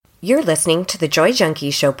You're listening to the Joy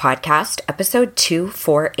Junkie Show podcast, episode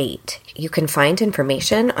 248. You can find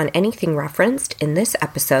information on anything referenced in this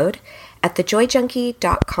episode at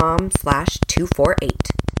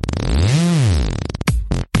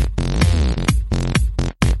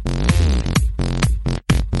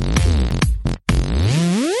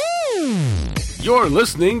You're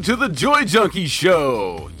listening to the Joy Junkie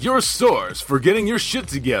Show, your source for getting your shit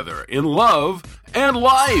together in love and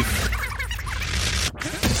life.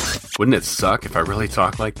 Wouldn't it suck if I really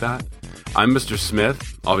talked like that? I'm Mr.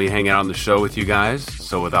 Smith. I'll be hanging out on the show with you guys.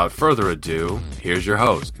 So without further ado, here's your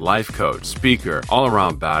host, life coach, speaker,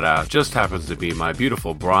 all-around badass, just happens to be my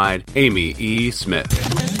beautiful bride, Amy E. Smith.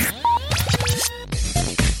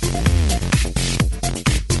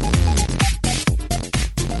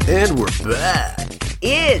 And we're back.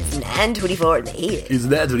 It's 9:24 in the AM. It's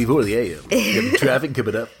 9:24 in the AM. Got the traffic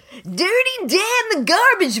coming up. Dirty Dan the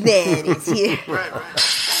Garbage Man is here. Right.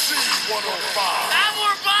 And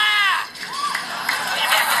we're back!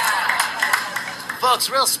 Folks,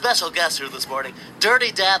 real special guest here this morning.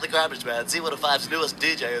 Dirty Dan the Garbage Man, Z105's newest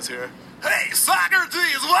DJ is here. Hey,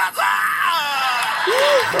 Socrates, what's up?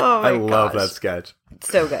 Oh my I love gosh. that sketch.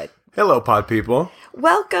 So good. Hello, pod people.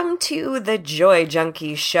 Welcome to the Joy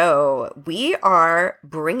Junkie Show. We are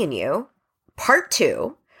bringing you part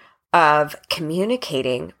 2 of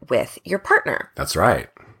communicating with your partner. That's right.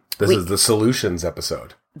 This is the solutions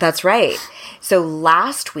episode. That's right. So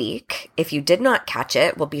last week, if you did not catch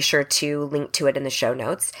it, we'll be sure to link to it in the show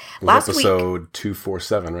notes. Last week, episode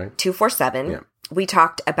 247, right? 247, Yeah. we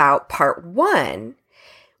talked about part 1,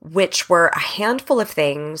 which were a handful of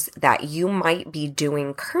things that you might be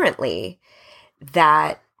doing currently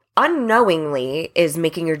that unknowingly is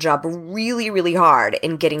making your job really, really hard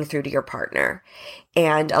in getting through to your partner.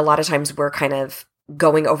 And a lot of times we're kind of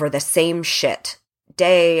going over the same shit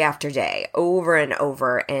day after day, over and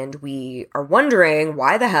over, and we are wondering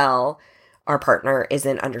why the hell our partner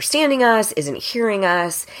isn't understanding us, isn't hearing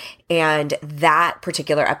us, and that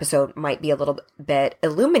particular episode might be a little bit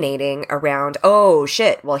illuminating around, oh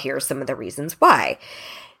shit, well here's some of the reasons why.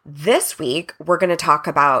 This week, we're going to talk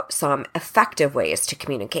about some effective ways to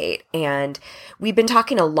communicate, and we've been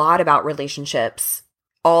talking a lot about relationships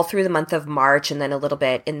all through the month of March and then a little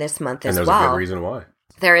bit in this month as well. And there's a good reason why.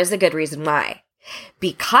 There is a good reason why.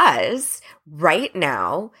 Because right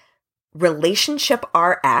now, Relationship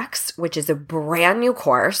RX, which is a brand new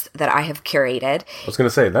course that I have curated. I was going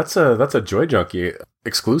to say, that's a Joy Junkie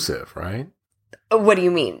exclusive, right? What do you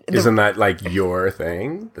mean? Isn't that like your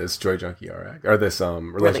thing? This Joy Junkie RX? Or this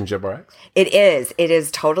Relationship RX? It is. It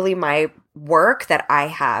is totally my work that I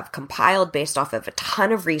have compiled based off of a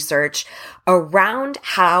ton of research around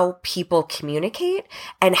how people communicate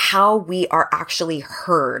and how we are actually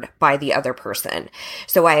heard by the other person.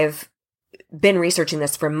 So I've been researching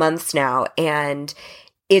this for months now, and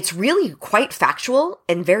it's really quite factual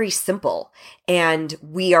and very simple. And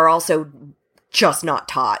we are also just not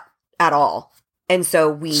taught at all. And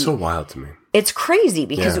so So wild to me. It's crazy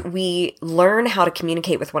because we learn how to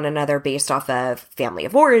communicate with one another based off of family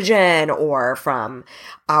of origin or from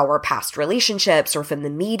our past relationships or from the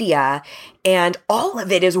media. And all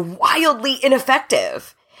of it is wildly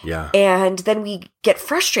ineffective. Yeah. And then we get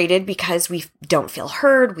frustrated because we don't feel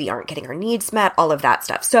heard, we aren't getting our needs met, all of that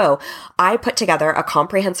stuff. So I put together a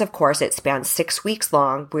comprehensive course. It spans 6 weeks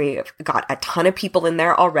long. We've got a ton of people in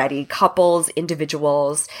there already, couples,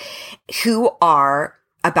 individuals who are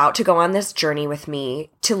about to go on this journey with me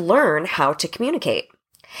to learn how to communicate.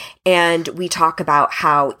 And we talk about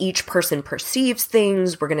how each person perceives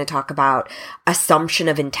things. We're going to talk about assumption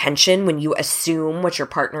of intention, when you assume what your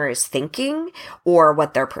partner is thinking or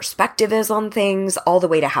what their perspective is on things, all the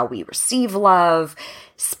way to how we receive love,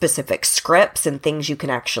 specific scripts and things you can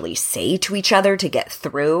actually say to each other to get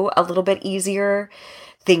through a little bit easier,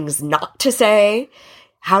 things not to say,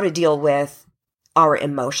 how to deal with our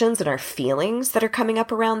emotions and our feelings that are coming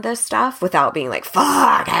up around this stuff without being like,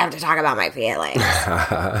 fuck, I have to talk about my feelings.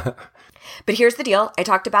 But here's the deal. I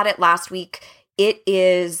talked about it last week. It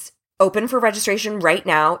is open for registration right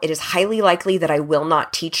now. It is highly likely that I will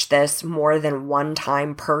not teach this more than one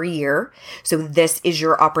time per year. So this is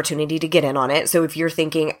your opportunity to get in on it. So if you're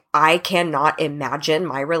thinking, I cannot imagine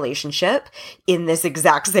my relationship in this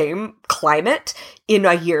exact same climate in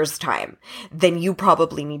a year's time, then you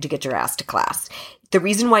probably need to get your ass to class. The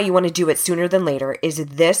reason why you want to do it sooner than later is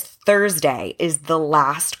this Thursday is the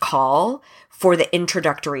last call for the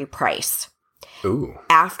introductory price. Ooh.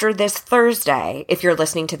 After this Thursday, if you're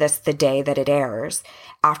listening to this the day that it airs,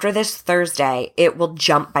 after this Thursday, it will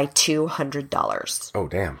jump by $200. Oh,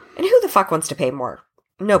 damn. And who the fuck wants to pay more?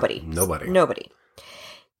 Nobody. Nobody.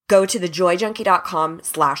 go to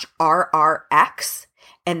thejoyjunkie.com/RRX,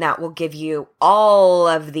 and that will give you all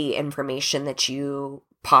of the information that you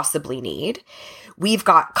possibly need. We've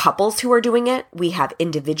got couples who are doing it. We have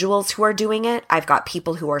individuals who are doing it. I've got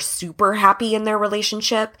people who are super happy in their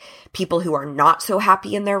relationship, people who are not so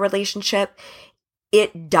happy in their relationship.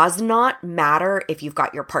 It does not matter if you've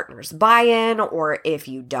got your partner's buy-in or if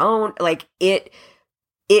you don't. Like, it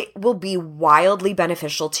will be wildly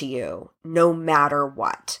beneficial to you no matter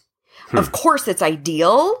what. Of course, it's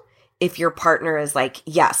ideal if your partner is like,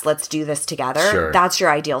 yes, let's do this together. Sure. That's your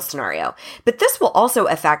ideal scenario. But this will also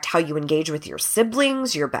affect how you engage with your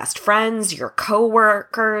siblings, your best friends, your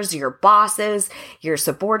coworkers, your bosses, your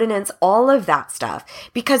subordinates, all of that stuff,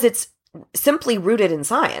 because it's simply rooted in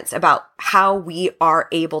science about how we are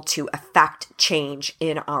able to affect change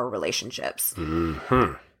in our relationships.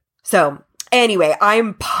 Mm-hmm. So anyway,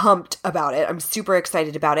 I'm pumped about it. I'm super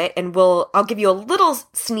excited about it. And I'll give you a little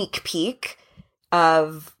sneak peek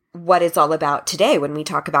of what it's all about today when we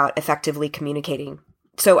talk about effectively communicating.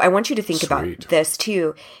 So I want you to think about this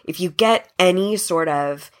too. If you get any sort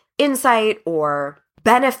of insight or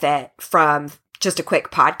benefit from just a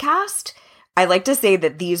quick podcast, I like to say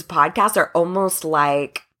that these podcasts are almost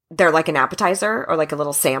like, they're like an appetizer or like a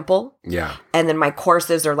little sample. Yeah. And then my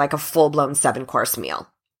courses are like a full-blown 7-course meal,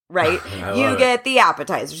 right? You get the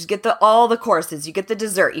appetizers, you get all the courses, you get the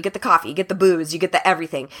dessert, you get the coffee, you get the booze, you get the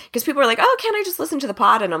everything. Because people are like, oh, can't I just listen to the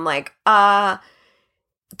pod? And I'm like, that'll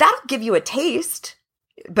give you a taste.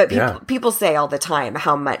 But people say all the time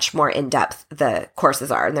how much more in-depth the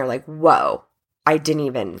courses are. And they're like, whoa, I didn't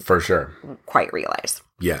even for sure quite realize.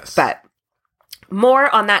 Yes. But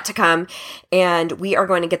more on that to come, and we are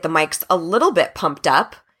going to get the mics a little bit pumped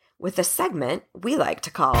up with a segment we like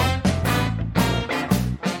to call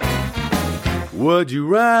Would You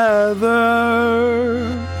Rather?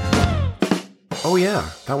 Oh yeah,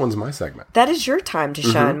 that one's my segment. That is your time to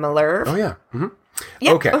shine, Miller. Oh yeah. Mm-hmm.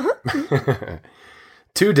 Yep. Okay.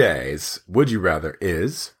 Today's Would You Rather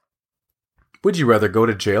is, would you rather go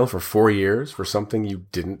to jail for 4 years for something you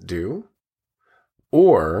didn't do?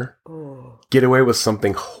 Or get away with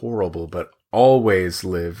something horrible, but always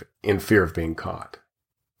live in fear of being caught?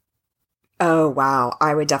 Oh, wow.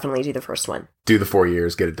 I would definitely do the first one. Do the 4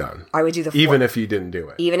 years, get it done. I would do the 4. Even if you didn't do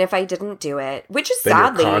it. Even if I didn't do it, which is then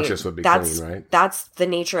sadly, your conscience would be clean, right? That's the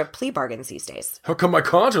nature of plea bargains these days. How come my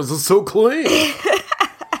conscience is so clean?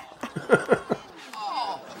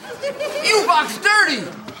 You box dirty!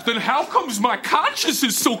 Then how comes my conscience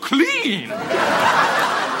is so clean?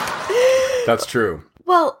 That's true.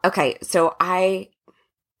 Well, okay, so I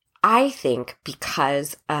think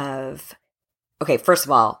because of, okay, first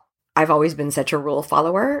of all, I've always been such a rule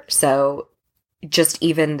follower, so just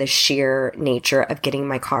even the sheer nature of getting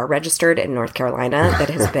my car registered in North Carolina, that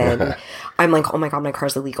has been, I'm like, oh my God, my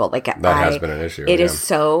car's illegal. Like, that has been an issue. It is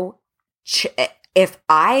so, if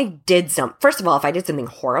I did first of all, if I did something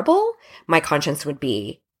horrible, my conscience would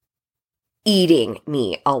be eating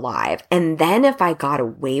me alive. And then if I got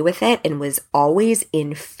away with it and was always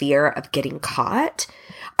in fear of getting caught,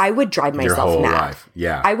 I would drive myself Your whole mad. life.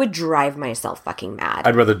 Yeah. I would drive myself fucking mad.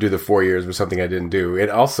 I'd rather do the 4 years with something I didn't do. It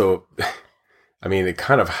also, I mean, it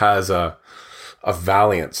kind of has a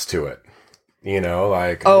valiance to it. You know,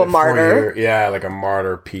 like a martyr. Like a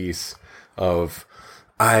martyr piece of,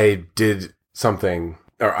 I did something,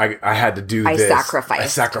 or I had to do this. I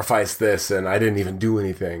sacrificed this, and I didn't even do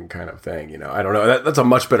anything, kind of thing. You know, I don't know. That's a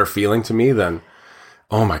much better feeling to me than,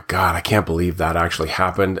 oh my God, I can't believe that actually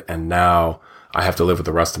happened, and now I have to live with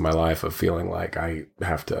the rest of my life of feeling like I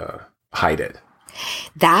have to hide it.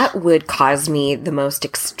 That would cause me the most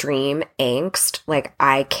extreme angst. Like,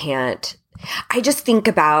 I just think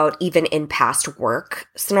about even in past work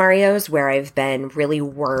scenarios where I've been really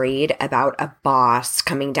worried about a boss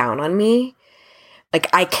coming down on me. Like,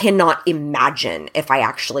 I cannot imagine if I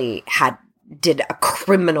actually did a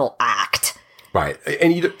criminal act. Right.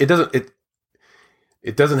 And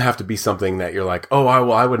it doesn't have to be something that you're like, oh,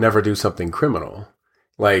 I would never do something criminal.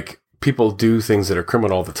 Like, people do things that are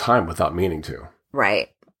criminal all the time without meaning to. Right.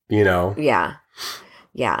 You know? Yeah.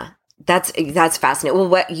 Yeah. That's fascinating. Well,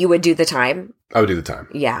 what, you would do the time? I would do the time.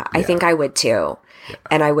 Yeah. I think I would too. Yeah.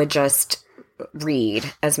 And I would just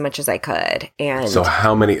read as much as I could. And so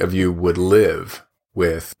how many of you would live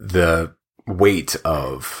with the weight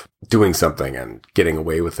of doing something and getting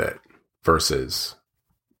away with it versus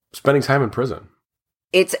spending time in prison?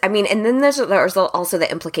 And then there's also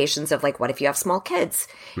the implications of, like, what if you have small kids?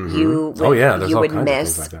 Mm-hmm. You would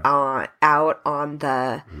miss out on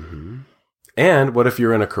the And what if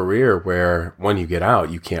you're in a career where when you get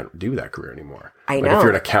out, you can't do that career anymore? I know. Like if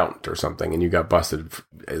you're an accountant or something and you got busted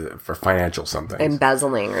for financial something.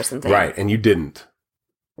 Embezzling or something. Right. And you didn't.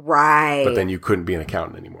 Right. But then you couldn't be an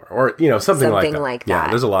accountant anymore. Or, something like that. Yeah,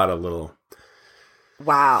 there's a lot of little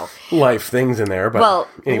life things in there. But well,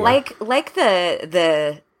 anyway. like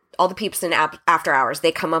the all the peeps in After Hours,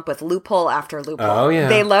 they come up with loophole after loophole. Oh, yeah.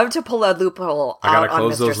 They love to pull a loophole out on Mr. Smith. I gotta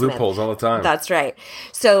close those loopholes all the time. That's right.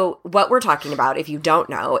 So what we're talking about, if you don't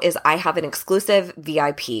know, is I have an exclusive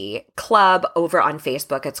VIP club over on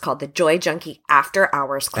Facebook. It's called the Joy Junkie After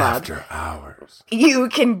Hours Club. After Hours. You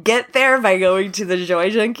can get there by going to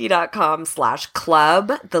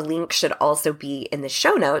thejoyjunkie.com/club. The link should also be in the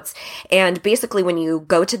show notes. And basically when you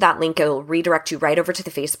go to that link, it will redirect you right over to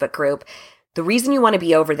the Facebook group. The reason you want to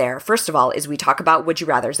be over there, first of all, is we talk about Would You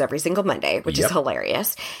Rathers every single Monday, which is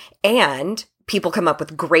hilarious. And people come up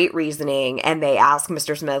with great reasoning and they ask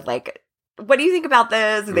Mr. Smith, like, what do you think about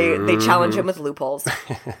this? They challenge him with loopholes.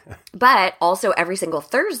 But also every single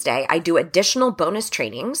Thursday, I do additional bonus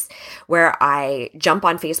trainings where I jump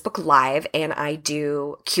on Facebook Live and I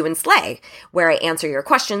do Q and Slay, where I answer your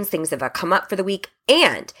questions, things that have come up for the week.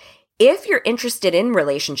 And if you're interested in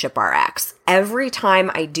Relationship RX, every time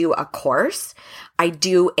I do a course, I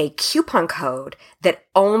do a coupon code that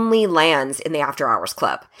only lands in the After Hours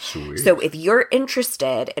Club. Sweet. So if you're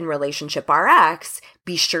interested in Relationship RX,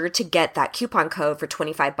 be sure to get that coupon code for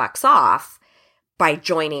 $25 off by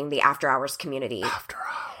joining the After Hours community. After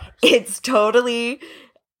Hours. It's totally...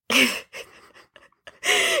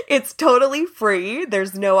 It's totally free.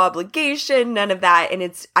 There's no obligation, none of that. And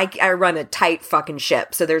I run a tight fucking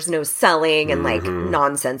ship. So there's no selling and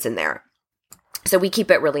nonsense in there. So we keep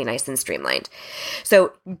it really nice and streamlined.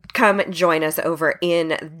 So come join us over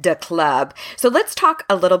in the club. So let's talk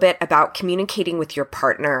a little bit about communicating with your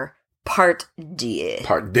partner. Part D.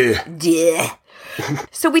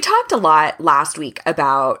 So we talked a lot last week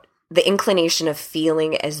about the inclination of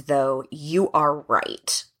feeling as though you are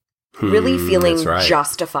right. Really feeling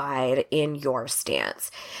justified in your stance.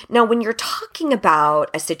 Now, when you're talking about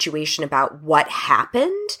a situation about what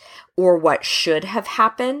happened or what should have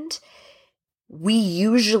happened, we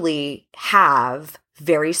usually have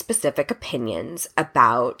very specific opinions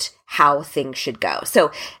about how things should go. So,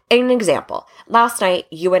 an example, last night,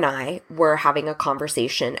 you and I were having a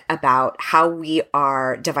conversation about how we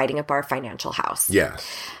are dividing up our financial house. Yes.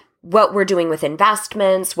 What we're doing with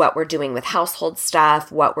investments, what we're doing with household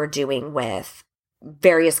stuff, what we're doing with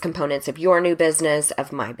various components of your new business,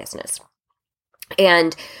 of my business.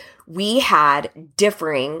 And we had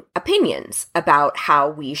differing opinions about how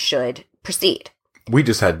we should proceed. We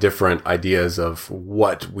just had different ideas of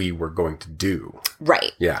what we were going to do.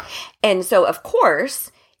 Right. Yeah. And so, of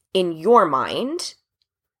course, in your mind,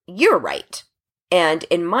 you're right. And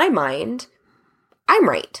in my mind, I'm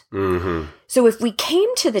right. Mm-hmm. So if we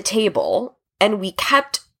came to the table and we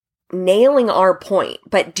kept nailing our point,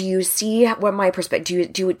 but do you see what my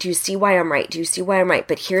perspective? Do you see why I'm right? Do you see why I'm right?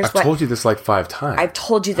 But here's I've told you this like 5 times. I've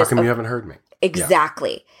told you this. How come you haven't heard me?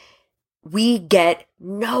 Exactly. Yeah. We get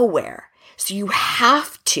nowhere. So you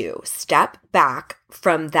have to step back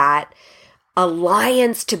from that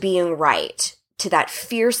alliance to being right, to that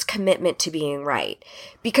fierce commitment to being right,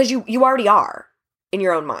 because you already are in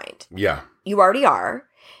your own mind. Yeah. You already are,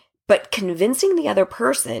 but convincing the other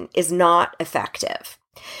person is not effective.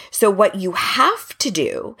 So what you have to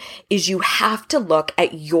do is you have to look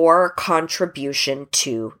at your contribution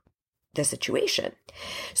to the situation.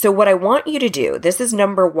 So what I want you to do, this is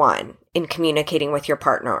number 1 in communicating with your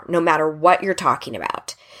partner, no matter what you're talking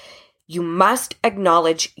about. You must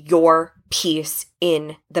acknowledge your piece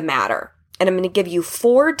in the matter. And I'm going to give you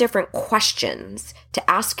 4 different questions to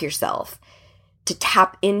ask yourself to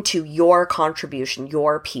tap into your contribution,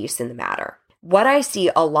 your piece in the matter. What I see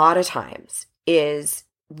a lot of times is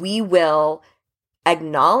we will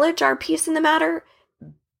acknowledge our piece in the matter,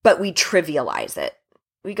 but we trivialize it.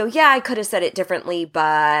 We go, yeah, I could have said it differently,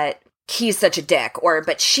 but he's such a dick,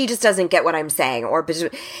 but she just doesn't get what I'm saying,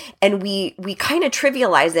 and we kind of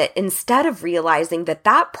trivialize it instead of realizing that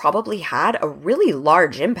probably had a really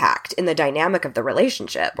large impact in the dynamic of the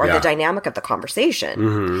relationship or the dynamic of the conversation.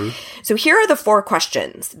 Mm-hmm. So here are the 4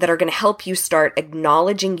 questions that are going to help you start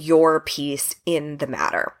acknowledging your piece in the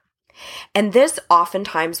matter. And this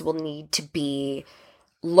oftentimes will need to be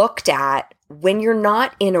looked at when you're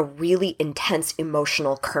not in a really intense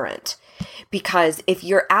emotional current. Because if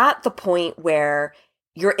you're at the point where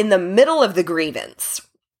you're in the middle of the grievance,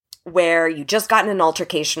 where you just got in an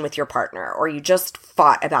altercation with your partner, or you just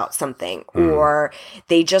fought about something, or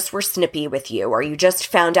they just were snippy with you, or you just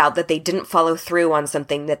found out that they didn't follow through on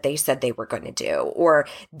something that they said they were going to do, or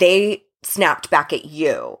they snapped back at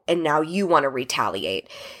you and now you want to retaliate.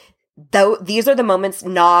 Though these are the moments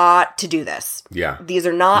not to do this. Yeah. These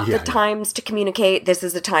are not the times to communicate. This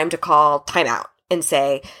is the time to call timeout and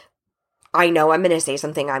say, I know I'm going to say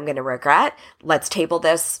something I'm going to regret. Let's table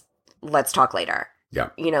this. Let's talk later. Yeah.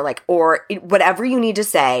 Or whatever you need to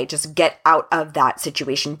say, just get out of that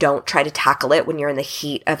situation. Don't try to tackle it when you're in the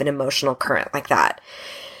heat of an emotional current like that.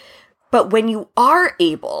 But when you are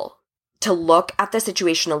able to look at the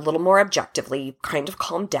situation a little more objectively, kind of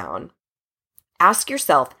calm down, ask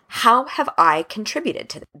yourself, how have I contributed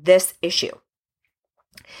to this issue?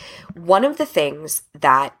 One of the things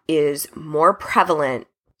that is more prevalent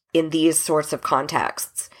in these sorts of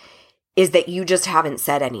contexts is that you just haven't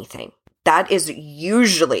said anything. That is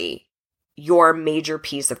usually your major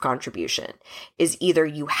piece of contribution, is either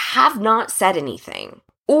you have not said anything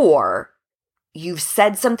or you've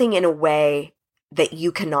said something in a way that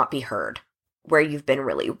you cannot be heard, where you've been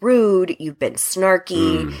really rude, you've been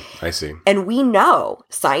snarky. I see. And we know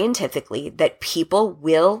scientifically that people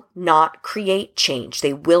will not create change.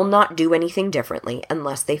 They will not do anything differently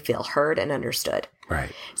unless they feel heard and understood.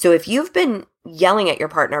 Right. So if you've been yelling at your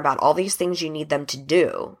partner about all these things you need them to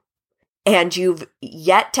do, and you've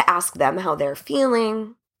yet to ask them how they're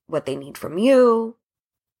feeling, what they need from you,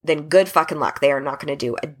 then good fucking luck. They are not going to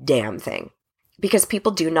do a damn thing, because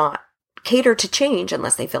people do not cater to change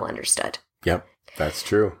unless they feel understood. Yep, that's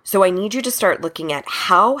true. So I need you to start looking at,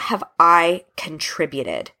 how have I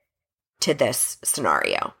contributed to this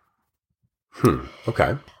scenario?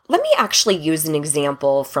 Okay. Let me actually use an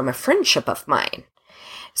example from a friendship of mine.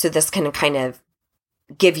 So this can kind of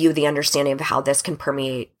give you the understanding of how this can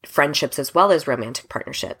permeate friendships as well as romantic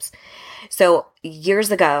partnerships. So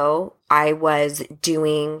years ago, I was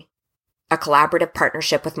doing a collaborative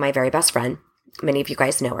partnership with my very best friend. Many of you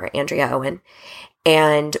guys know her, Andrea Owen.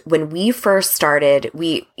 And when we first started,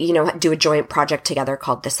 we, do a joint project together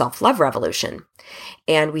called the Self-Love Revolution.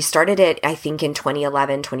 And we started it, I think, in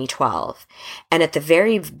 2011, 2012. And at the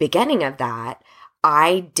very beginning of that,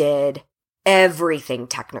 I did everything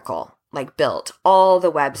technical, like built all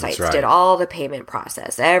the websites, right. Did all the payment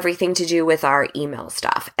process, everything to do with our email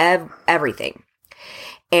stuff, everything.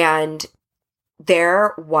 And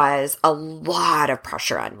there was a lot of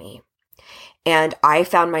pressure on me. And I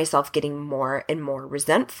found myself getting more and more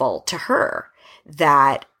resentful to her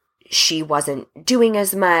that she wasn't doing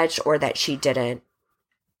as much, or that she didn't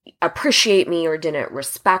appreciate me or didn't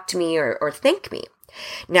respect me or thank me.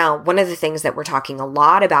 Now, one of the things that we're talking a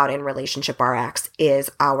lot about in Relationship RX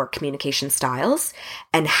is our communication styles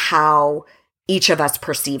and how each of us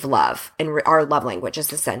perceive love and our love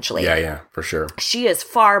languages, essentially. Yeah, for sure. She is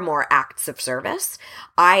far more acts of service.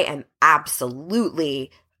 I am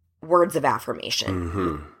absolutely words of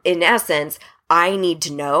affirmation. In essence, I need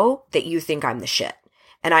to know that you think I'm the shit.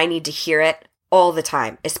 And I need to hear it all the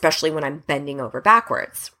time, especially when I'm bending over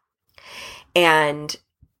backwards. And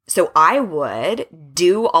so I would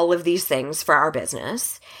do all of these things for our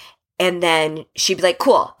business. And then she'd be like,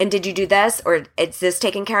 cool. And did you do this? Or is this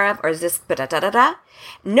taken care of? Or is this da-da-da-da?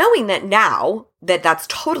 Knowing that now that that's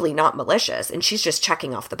totally not malicious and she's just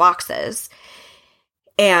checking off the boxes.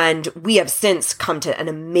 And we have since come to an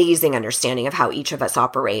amazing understanding of how each of us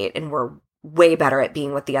operate. And we're way better at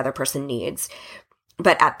being what the other person needs.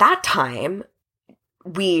 But at that time,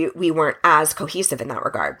 we weren't as cohesive in that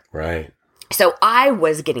regard. Right. So I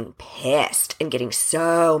was getting pissed and getting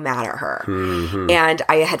so mad at her. And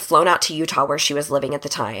I had flown out to Utah where she was living at the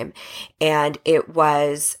time. And it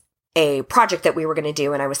was a project that we were going to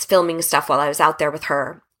do. And I was filming stuff while I was out there with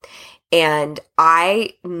her. And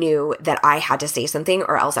I knew that I had to say something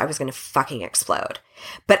or else I was going to fucking explode.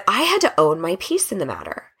 But I had to own my piece in the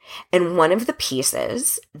matter. And one of the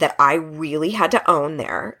pieces that I really had to own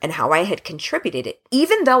there and how I had contributed it,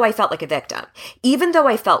 even though I felt like a victim, even though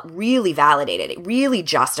I felt really validated, really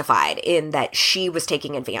justified in that she was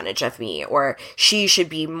taking advantage of me, or she should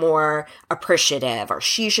be more appreciative, or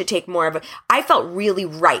she should take more of I felt really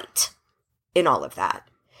right in all of that.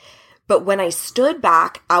 But when I stood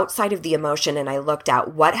back outside of the emotion and I looked at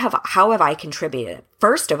how have I contributed?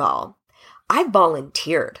 First of all, I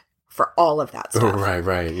volunteered for all of that stuff.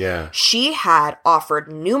 Right, yeah. She had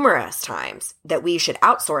offered numerous times that we should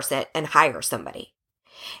outsource it and hire somebody.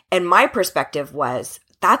 And my perspective was,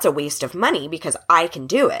 that's a waste of money because I can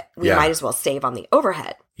do it. We might as well save on the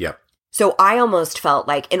overhead. Yep. So I almost felt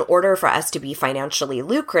like in order for us to be financially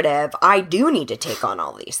lucrative, I do need to take on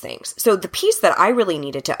all these things. So the piece that I really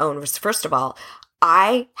needed to own was, first of all,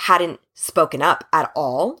 I hadn't spoken up at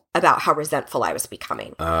all about how resentful I was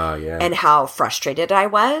becoming. And how frustrated I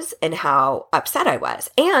was and how upset I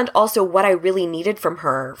was. And also what I really needed from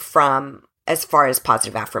her from as far as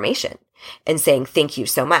positive affirmation and saying, thank you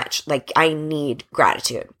so much. Like, I need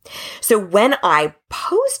gratitude. So when I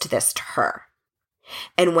posed this to her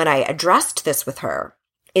and when I addressed this with her,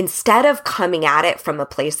 instead of coming at it from a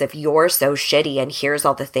place of you're so shitty and here's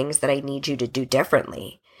all the things that I need you to do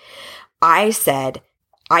differently, I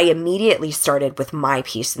immediately started with my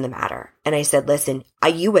piece in the matter. And I said, listen,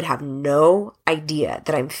 you would have no idea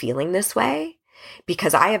that I'm feeling this way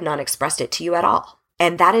because I have not expressed it to you at all.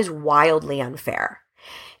 And that is wildly unfair.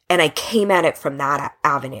 And I came at it from that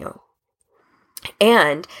avenue.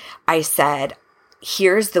 And I said,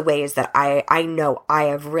 here's the ways that I know I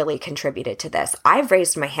have really contributed to this. I've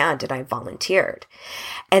raised my hand and I volunteered.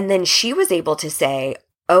 And then she was able to say,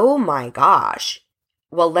 oh my gosh,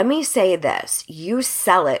 well, let me say this. You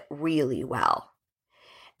sell it really well.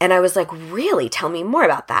 And I was like, really? Tell me more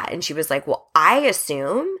about that. And she was like, well, I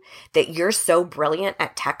assume that you're so brilliant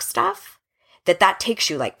at tech stuff that takes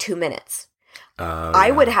you like 2 minutes. I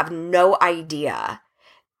would have no idea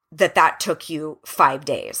that took you 5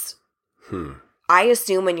 days. I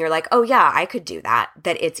assume when you're like, oh yeah, I could do that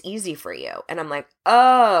it's easy for you. And I'm like,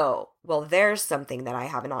 oh, well, there's something that I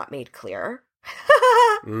have not made clear.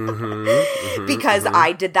 Because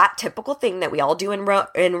I did that typical thing that we all do in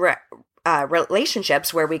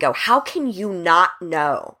relationships where we go, how can you not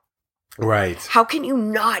know? Right. How can you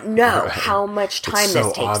not know how much time this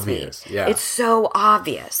takes obvious. me? Yeah. It's so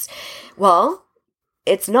obvious. Well,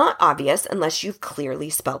 it's not obvious unless you've clearly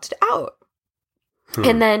spelled it out.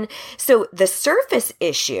 And then, so the surface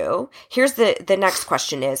issue, here's the next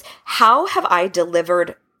question is, how have I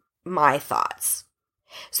delivered my thoughts?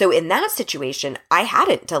 So in that situation, I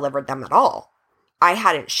hadn't delivered them at all. I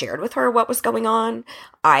hadn't shared with her what was going on.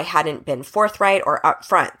 I hadn't been forthright or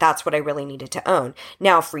upfront. That's what I really needed to own.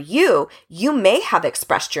 Now for you, you may have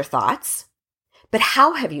expressed your thoughts, but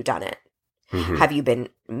how have you done it? Have you been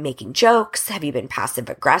making jokes? Have you been passive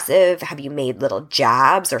aggressive? Have you made little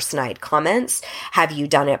jabs or snide comments? Have you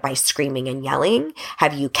done it by screaming and yelling?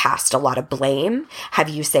 Have you cast a lot of blame? Have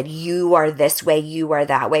you said you are this way, you are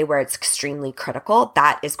that way, where it's extremely critical?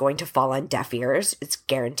 That is going to fall on deaf ears. It's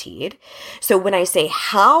guaranteed. So when I say,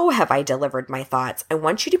 how have I delivered my thoughts? I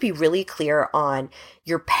want you to be really clear on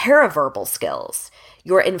your paraverbal skills,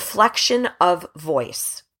 your inflection of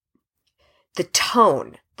voice, the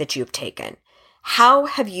tone that you've taken. How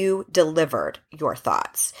have you delivered your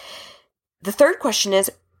thoughts? The third question is,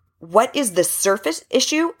 what is the surface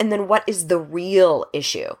issue? And then what is the real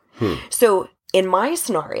issue? So in my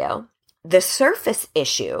scenario, the surface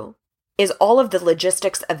issue is all of the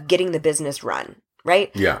logistics of getting the business run, right?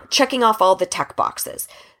 Yeah. Checking off all the check boxes.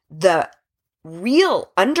 The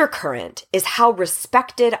real undercurrent is how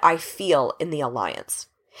respected I feel in the alliance.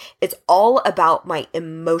 It's all about my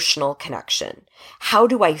emotional connection. How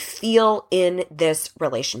do I feel in this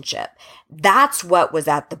relationship? That's what was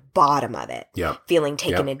at the bottom of it. Yeah. Feeling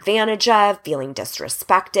taken advantage of, feeling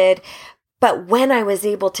disrespected. But when I was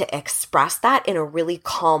able to express that in a really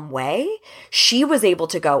calm way, she was able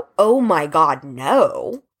to go, oh my God,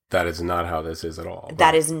 no. That is not how this is at all.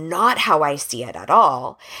 That is not how I see it at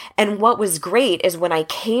all. And what was great is when I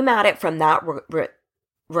came at it from that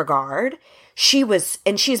regard,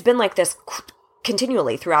 she's been like this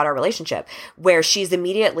continually throughout our relationship, where she's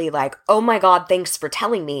immediately like, oh my God, thanks for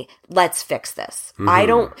telling me, let's fix this.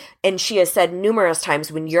 And she has said numerous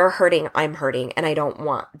times, when you're hurting, I'm hurting, and I don't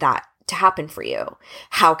want that to happen for you.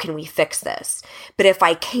 How can we fix this? But if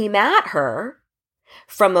I came at her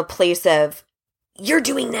from a place of, you're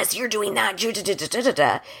doing this, you're doing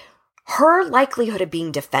that, her likelihood of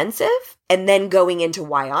being defensive and then going into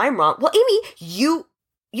why I'm wrong. Well, Amy, you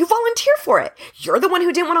volunteer for it. You're the one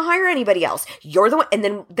who didn't want to hire anybody else. You're the one.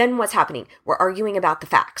 And then what's happening? We're arguing about the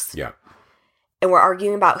facts. Yeah. And we're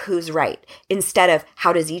arguing about who's right instead of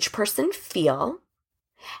how does each person feel?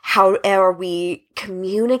 How are we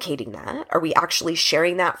communicating that? Are we actually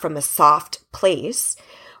sharing that from a soft place?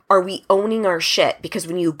 Are we owning our shit? Because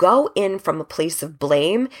when you go in from a place of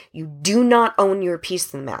blame, you do not own your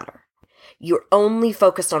piece in the matter. You're only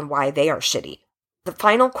focused on why they are shitty. The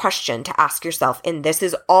final question to ask yourself, and this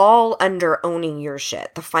is all under owning your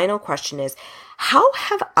shit, the final question is, how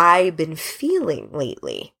have I been feeling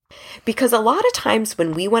lately? Because a lot of times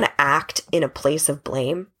when we want to act in a place of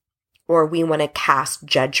blame, or we want to cast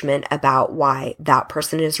judgment about why that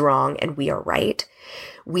person is wrong and we are right,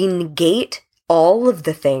 we negate all of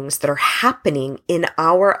the things that are happening in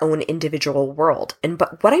our own individual world.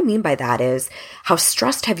 But what I mean by that is, how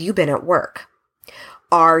stressed have you been at work?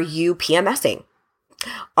 Are you PMSing?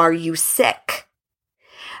 Are you sick?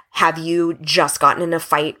 Have you just gotten in a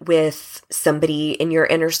fight with somebody in your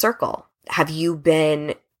inner circle? Have you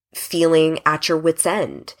been feeling at your wit's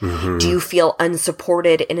end? Mm-hmm. Do you feel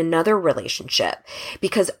unsupported in another relationship?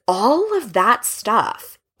 Because all of that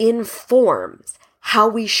stuff informs how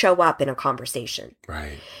we show up in a conversation.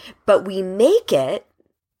 Right. But we make it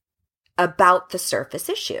about the surface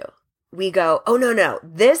issue. We go, oh, no,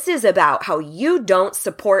 this is about how you don't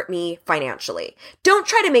support me financially. Don't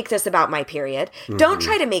try to make this about my period. Mm-hmm. Don't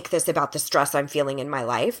try to make this about the stress I'm feeling in my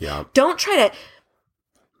life. Yeah. Don't try to.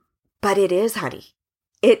 But it is, honey.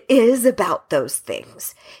 It is about those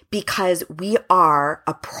things because we are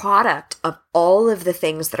a product of all of the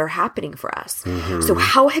things that are happening for us. Mm-hmm. So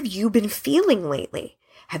how have you been feeling lately?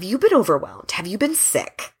 Have you been overwhelmed? Have you been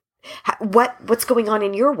sick? What's going on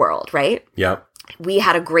in your world, right? Yep. We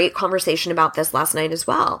had a great conversation about this last night as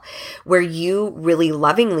well, where you really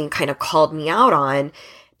lovingly kind of called me out on,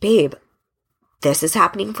 babe, this is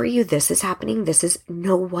happening for you. This is happening. This is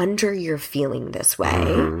no wonder you're feeling this way.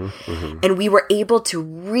 Mm-hmm, mm-hmm. And we were able to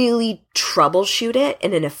really troubleshoot it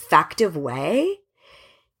in an effective way.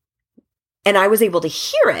 And I was able to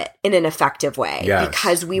hear it in an effective way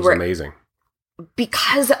because we were amazing.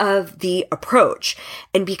 Because of the approach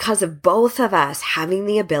and because of both of us having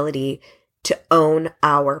the ability to own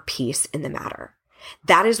our piece in the matter.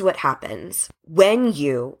 That is what happens when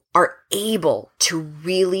you are able to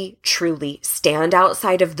really, truly stand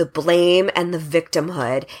outside of the blame and the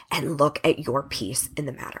victimhood and look at your piece in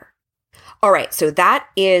the matter. All right, so that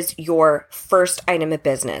is your first item of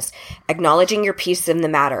business, acknowledging your piece in the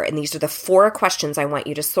matter. And these are the 4 questions I want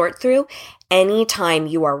you to sort through anytime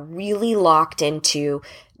you are really locked into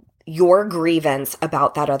your grievance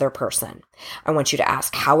about that other person. I want you to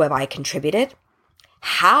ask, how have I contributed?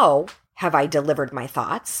 How have I delivered my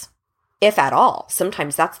thoughts? If at all.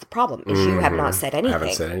 Sometimes that's the problem, is you have not said anything. I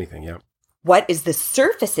haven't said anything, yep. What is the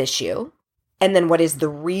surface issue? And then what is the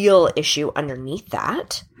real issue underneath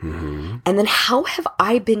that? Mm-hmm. And then how have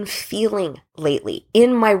I been feeling lately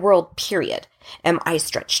in my world, period? Am I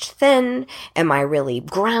stretched thin? Am I really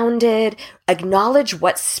grounded? Acknowledge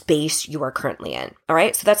what space you are currently in. All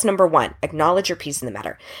right. So that's number 1. Acknowledge your piece in the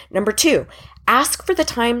matter. Number 2, ask for the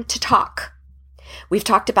time to talk. We've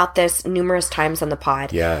talked about this numerous times on the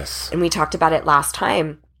pod. Yes. And we talked about it last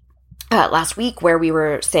week, where we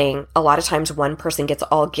were saying a lot of times one person gets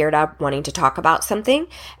all geared up wanting to talk about something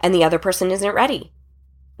and the other person isn't ready.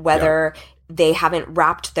 Whether they haven't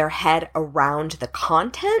wrapped their head around the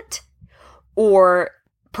content, or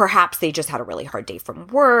perhaps they just had a really hard day from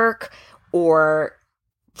work, or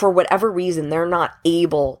for whatever reason, they're not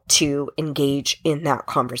able to engage in that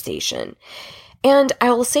conversation. And I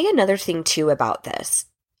will say another thing too about this.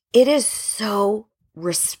 It is so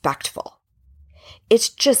respectful. It's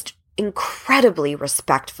just incredibly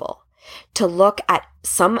respectful to look at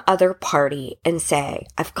some other party and say,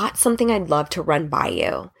 I've got something I'd love to run by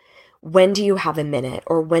you. When do you have a minute?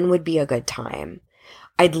 Or when would be a good time?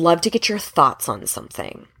 I'd love to get your thoughts on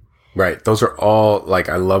something. Right. Those are all, like,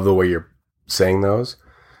 I love the way you're saying those,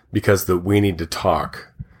 because the we need to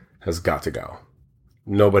talk has got to go.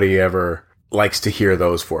 Nobody ever likes to hear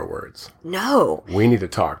those 4 words. No. We need to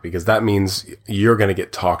talk, because that means you're going to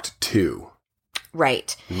get talked to.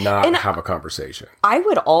 Right. Not have a conversation. I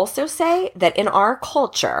would also say that in our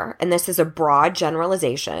culture, and this is a broad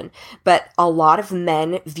generalization, but a lot of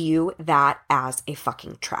men view that as a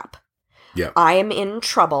fucking trap. Yeah. I am in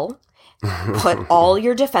trouble. Put all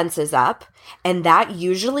your defenses up. And that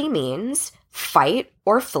usually means fight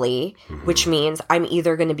or flee, which means I'm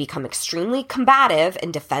either going to become extremely combative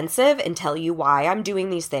and defensive and tell you why I'm doing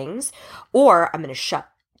these things, or I'm going to shut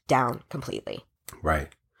down completely. Right.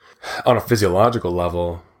 On a physiological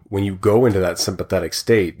level, when you go into that sympathetic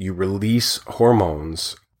state, you release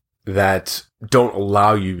hormones that don't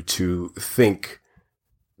allow you to think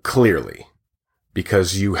clearly,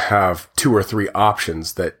 because you have 2 or 3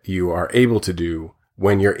 options that you are able to do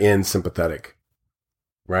when you're in sympathetic,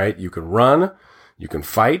 right? You can run, you can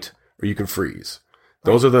fight, or you can freeze.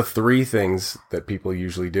 Those are the 3 things that people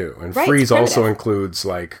usually do. And freeze also includes,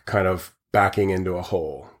 like, kind of backing into a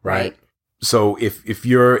hole, right? So if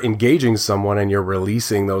you're engaging someone and you're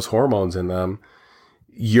releasing those hormones in them,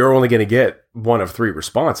 you're only going to get 1 of 3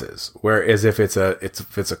 responses. Whereas if it's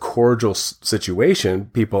a cordial situation,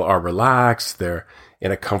 people are relaxed, they're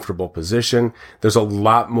in a comfortable position. There's a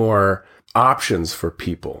lot more options for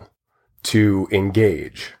people to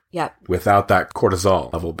engage. Yep. Without that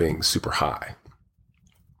cortisol level being super high.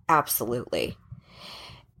 Absolutely.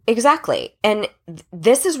 Exactly. And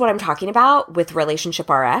this is what I'm talking about with Relationship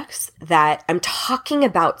RX, that I'm talking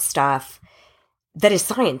about stuff that is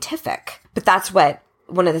scientific. But that's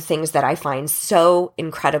one of the things that I find so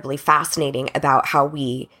incredibly fascinating about how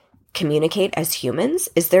we communicate as humans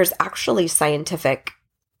is there's actually scientific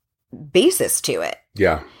basis to it.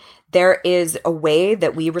 Yeah. There is a way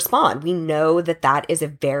that we respond. We know that that is a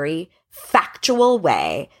very factual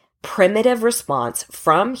way, primitive response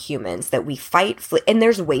from humans that we fight, and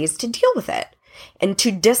there's ways to deal with it and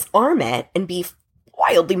to disarm it and be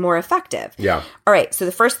wildly more effective. Yeah. All right. So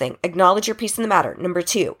the first thing, acknowledge your piece in the matter. Number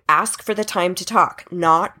 2, ask for the time to talk,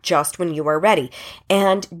 not just when you are ready,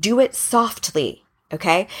 and do it softly.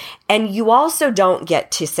 Okay. And you also don't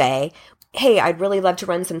get to say, hey, I'd really love to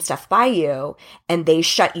run some stuff by you, and they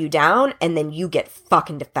shut you down and then you get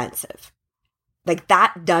fucking defensive. Like,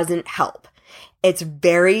 that doesn't help. It's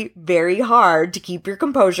very, very hard to keep your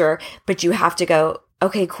composure, but you have to go,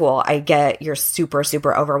 okay, cool. I get you're super,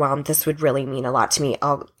 super overwhelmed. This would really mean a lot to me.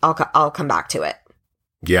 I'll come back to it.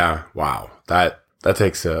 Yeah. Wow. That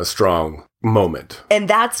takes a strong moment. And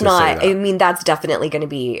that's not, I mean, that's definitely going to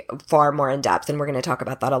be far more in depth. And we're going to talk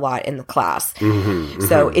about that a lot in the class.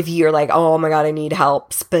 So if you're like, oh my God, I need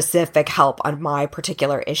help, specific help on my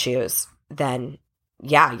particular issues, then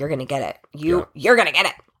yeah, you're going to get it. You're going to get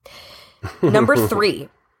it. Number 3,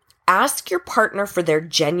 ask your partner for their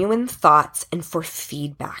genuine thoughts and for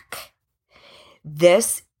feedback.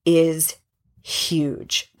 This is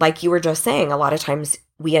huge. Like you were just saying, a lot of times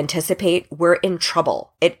we anticipate we're in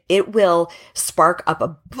trouble. It will spark up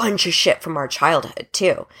a bunch of shit from our childhood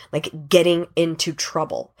too. Like getting into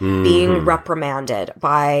trouble, being reprimanded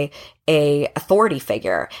by a authority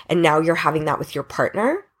figure. And now you're having that with your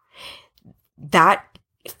partner. That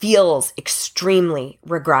feels extremely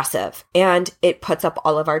regressive, and it puts up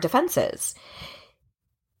all of our defenses.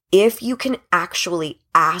 If you can actually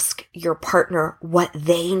ask your partner what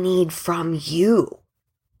they need from you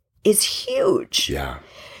is huge. Yeah.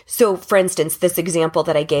 So for instance, this example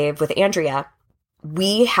that I gave with Andrea,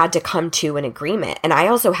 we had to come to an agreement, and I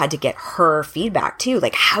also had to get her feedback too.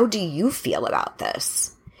 Like, how do you feel about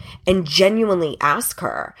this? And genuinely ask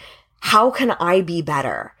her, how can I be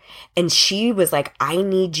better? And she was like, I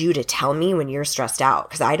need you to tell me when you're stressed out,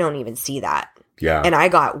 because I don't even see that. Yeah. And I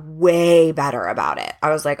got way better about it. I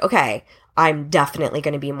was like, okay, I'm definitely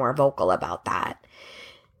going to be more vocal about that.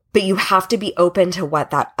 But you have to be open to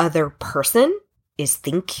what that other person is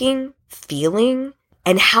thinking, feeling,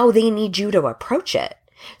 and how they need you to approach it.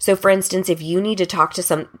 So for instance, if you need to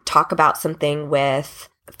talk about something with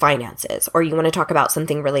finances, or you want to talk about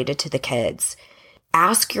something related to the kids,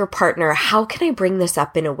 ask your partner, how can I bring this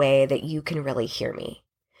up in a way that you can really hear me?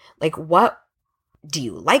 Like, what do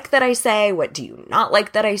you like that I say? What do you not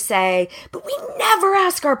like that I say? But we never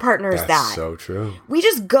ask our partners that. That's so true. We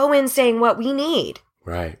just go in saying what we need.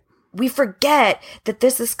 Right. We forget that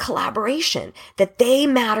this is collaboration, that they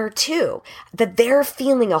matter too, that they're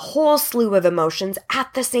feeling a whole slew of emotions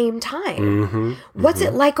at the same time. What's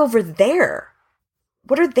it like over there?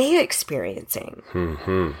 What are they experiencing?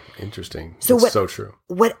 Interesting. So it's so true.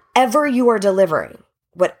 Whatever you are delivering,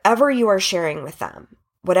 whatever you are sharing with them,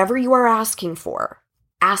 whatever you are asking for,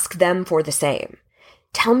 ask them for the same.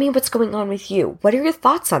 Tell me what's going on with you. What are your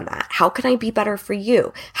thoughts on that? How can I be better for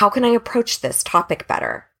you? How can I approach this topic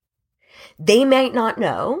better? They might not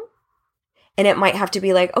know, and it might have to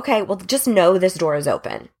be like, okay, well, just know this door is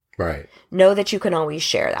open. Right. Know that you can always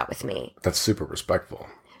share that with me. That's super respectful.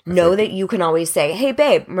 Know that you can always say, hey,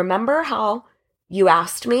 babe, remember how you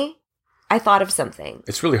asked me? I thought of something.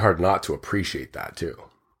 It's really hard not to appreciate that too.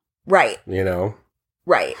 Right. You know?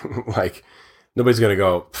 Right. Like, nobody's going to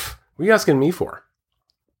go, what are you asking me for?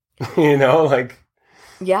 You know, like,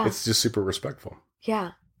 yeah, it's just super respectful.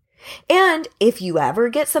 Yeah. And if you ever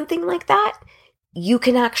get something like that, you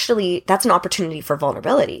can actually, that's an opportunity for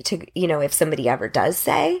vulnerability to, you know, if somebody ever does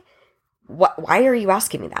say, why are you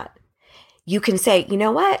asking me that? You can say, you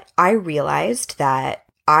know what? I realized that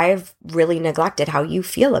I've really neglected how you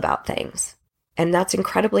feel about things. And that's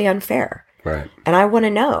incredibly unfair. Right. And I want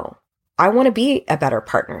to know. I want to be a better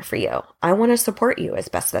partner for you. I want to support you as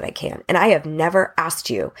best that I can. And I have never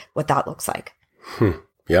asked you what that looks like.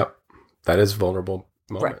 Yep. That is vulnerable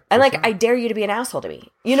moment. Right. And like, I dare you to be an asshole to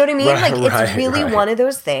me. You know what I mean? Right, like, it's really one of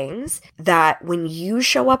those things that when you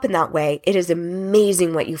show up in that way, it is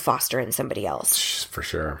amazing what you foster in somebody else. For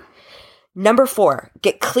sure. Number 4,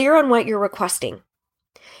 get clear on what you're requesting.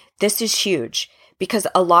 This is huge because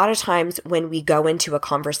a lot of times when we go into a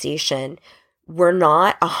conversation, we're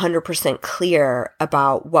not 100% clear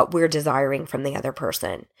about what we're desiring from the other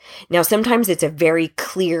person. Now, sometimes it's a very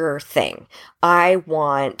clear thing. I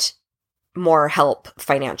want more help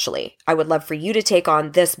financially. I would love for you to take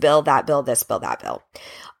on this bill, that bill, this bill, that bill.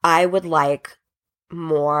 I would like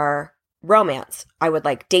more romance. I would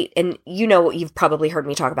like date. And you know, you've probably heard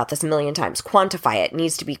me talk about this a million times. Quantify it. It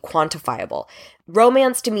needs to be quantifiable.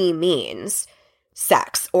 Romance to me means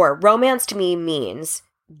sex, or romance to me means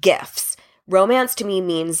gifts. Romance to me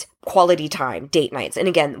means quality time, date nights. And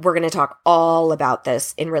again, we're going to talk all about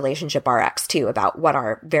this in Relationship RX too, about what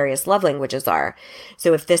our various love languages are.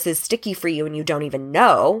 So if this is sticky for you and you don't even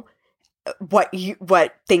know what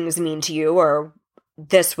things mean to you, or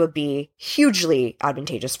this would be hugely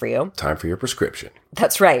advantageous for you. Time for your prescription.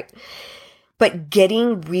 That's right. But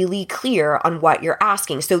getting really clear on what you're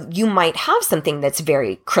asking. So you might have something that's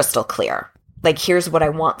very crystal clear. Like, here's what I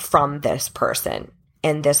want from this person,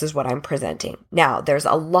 and this is what I'm presenting. Now, there's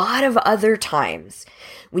a lot of other times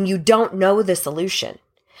when you don't know the solution,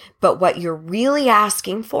 but what you're really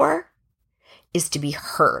asking for is to be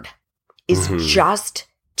heard, is just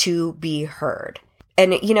to be heard.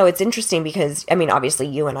 And, you know, it's interesting because, I mean, obviously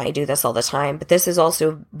you and I do this all the time, but this is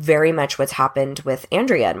also very much what's happened with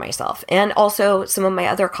Andrea and myself, and also some of my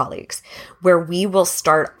other colleagues, where we will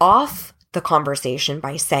start off the conversation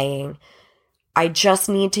by saying, I just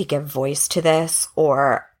need to give voice to this,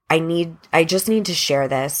 or I just need to share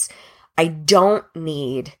this. I don't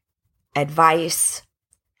need advice.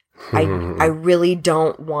 I really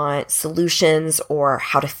don't want solutions or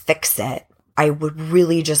how to fix it. I would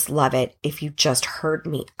really just love it if you just heard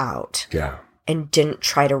me out and didn't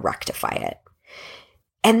try to rectify it.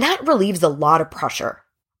 And that relieves a lot of pressure,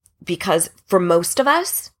 because for most of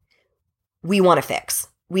us, we want to fix.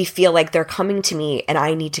 We feel like they're coming to me and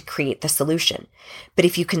I need to create the solution. But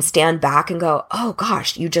if you can stand back and go, oh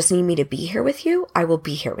gosh, you just need me to be here with you, I will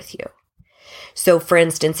be here with you. So for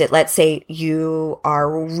instance, let's say you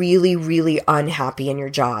are really, really unhappy in your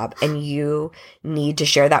job and you need to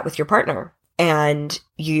share that with your partner. And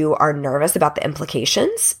you are nervous about the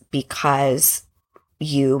implications because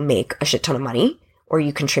you make a shit ton of money or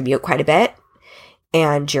you contribute quite a bit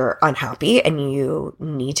and you're unhappy and you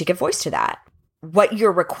need to give voice to that. What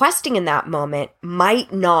you're requesting in that moment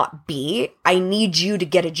might not be, I need you to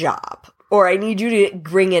get a job or I need you to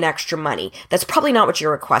bring in extra money. That's probably not what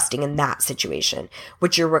you're requesting in that situation.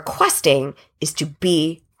 What you're requesting is to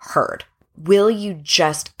be heard. Will you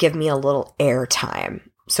just give me a little airtime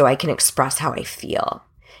so I can express how I feel?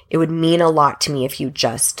 It would mean a lot to me if you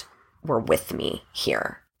just were with me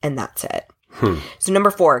here, and that's it. So number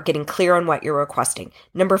 4, getting clear on what you're requesting.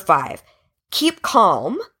 Number 5, keep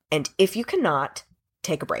calm, and if you cannot,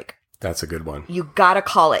 take a break. That's a good one. You gotta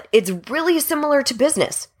call it. It's really similar to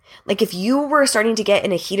business. Like if you were starting to get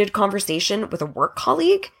in a heated conversation with a work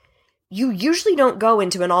colleague, you usually don't go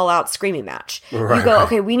into an all-out screaming match. Right. You go,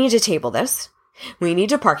 okay, we need to table this. We need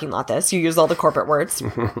to parking lot this. You use all the corporate words.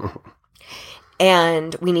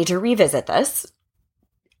 And we need to revisit this.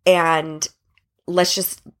 And let's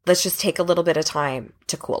just take a little bit of time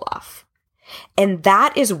to cool off. And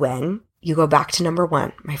that is when you go back to number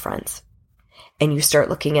 1, my friends. And you start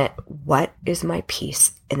looking at, what is my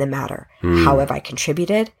piece in the matter? How have I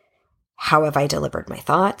contributed? How have I delivered my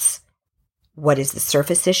thoughts? What is the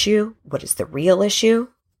surface issue? What is the real issue?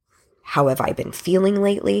 How have I been feeling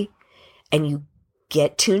lately? And you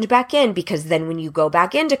get tuned back in, because then when you go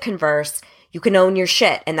back in to converse, you can own your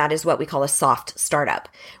shit. And that is what we call a soft startup,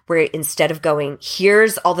 where instead of going,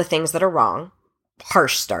 here's all the things that are wrong,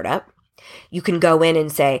 harsh startup, you can go in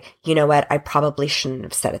and say, you know what, I probably shouldn't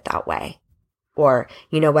have said it that way. Or,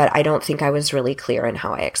 you know what, I don't think I was really clear in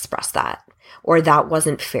how I expressed that. Or that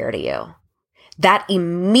wasn't fair to you. That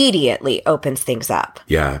immediately opens things up.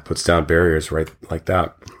 Yeah, it puts down barriers right like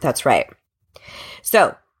that. That's right.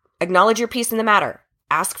 So, acknowledge your piece in the matter.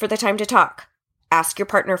 Ask for the time to talk. Ask your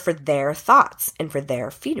partner for their thoughts and for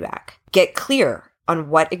their feedback. Get clear on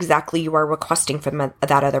what exactly you are requesting from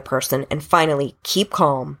that other person. And finally, keep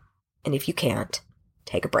calm. And if you can't,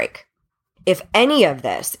 take a break. If any of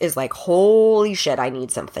this is like, holy shit, I need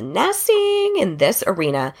some finessing in this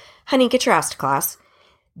arena, honey, get your ass to class.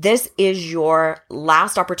 This is your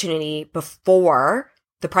last opportunity before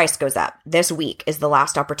the price goes up. This week is the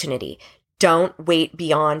last opportunity. Don't wait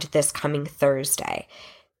beyond this coming Thursday.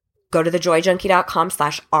 Go to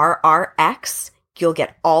thejoyjunkie.com/RRX. You'll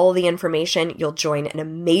get all the information. You'll join an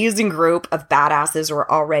amazing group of badasses who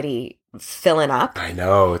are already filling up. I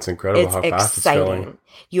know. It's incredible how fast it's filling.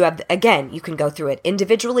 You have, again, you can go through it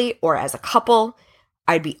individually or as a couple.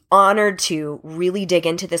 I'd be honored to really dig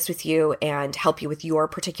into this with you and help you with your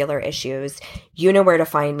particular issues. You know where to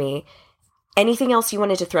find me. Anything else you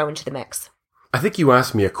wanted to throw into the mix? I think you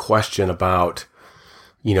asked me a question about,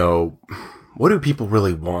 you know, what do people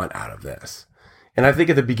really want out of this? And I think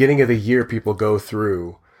at the beginning of the year, people go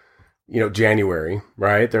through, you know, January,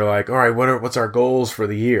 right? They're like, all right, what's our goals for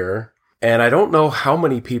the year? And I don't know how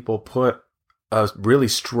many people put a really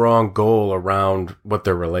strong goal around what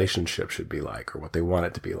their relationship should be like or what they want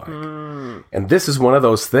it to be like. And this is one of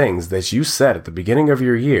those things that you said at the beginning of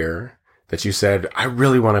your year that you said, I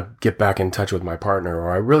really want to get back in touch with my partner,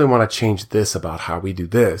 or I really want to change this about how we do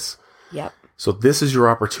this. Yep. So this is your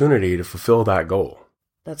opportunity to fulfill that goal.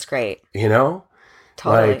 That's great. You know?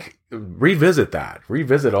 Totally. Like, revisit that.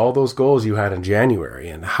 Revisit all those goals you had in January,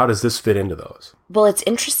 and how does this fit into those? Well, it's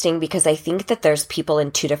interesting because I think that there's people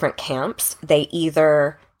in two different camps. They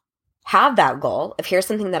either have that goal of here's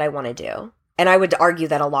something that I want to do. And I would argue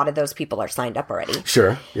that a lot of those people are signed up already.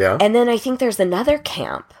 Sure. Yeah. And then I think there's another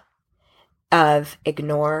camp of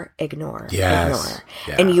ignore. Yes. Ignore.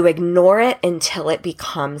 Yeah. And you ignore it until it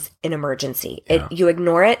becomes an emergency. Yeah. You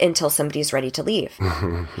ignore it until somebody's ready to leave.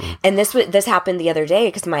 And this happened the other day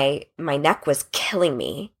because my neck was killing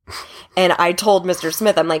me. And I told Mr.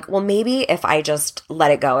 Smith, I'm like, well, maybe if I just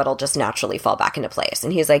let it go, it'll just naturally fall back into place.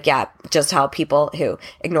 And he's like, yeah, just how people who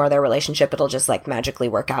ignore their relationship, it'll just like magically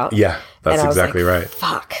work out. Yeah, that's exactly like, right.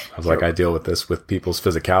 Fuck. I was like, I deal with this with people's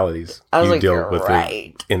physicalities. I was you like, deal you're with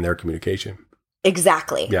right. it in their communication.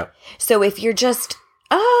 Exactly. Yeah. So if you're just,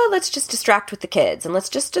 let's just distract with the kids and let's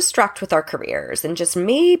just distract with our careers and just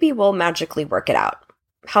maybe we'll magically work it out.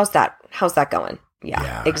 How's that going?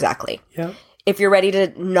 Yeah. Exactly. Yeah. If you're ready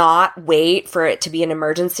to not wait for it to be an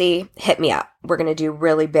emergency, hit me up. We're going to do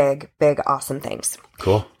really big, awesome things.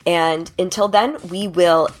 Cool. And until then, we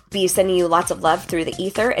will be sending you lots of love through the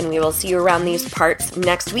ether, and we will see you around these parts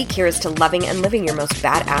next week. Here's to loving and living your most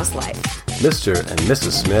badass life. Mr. and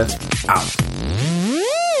Mrs. Smith, out.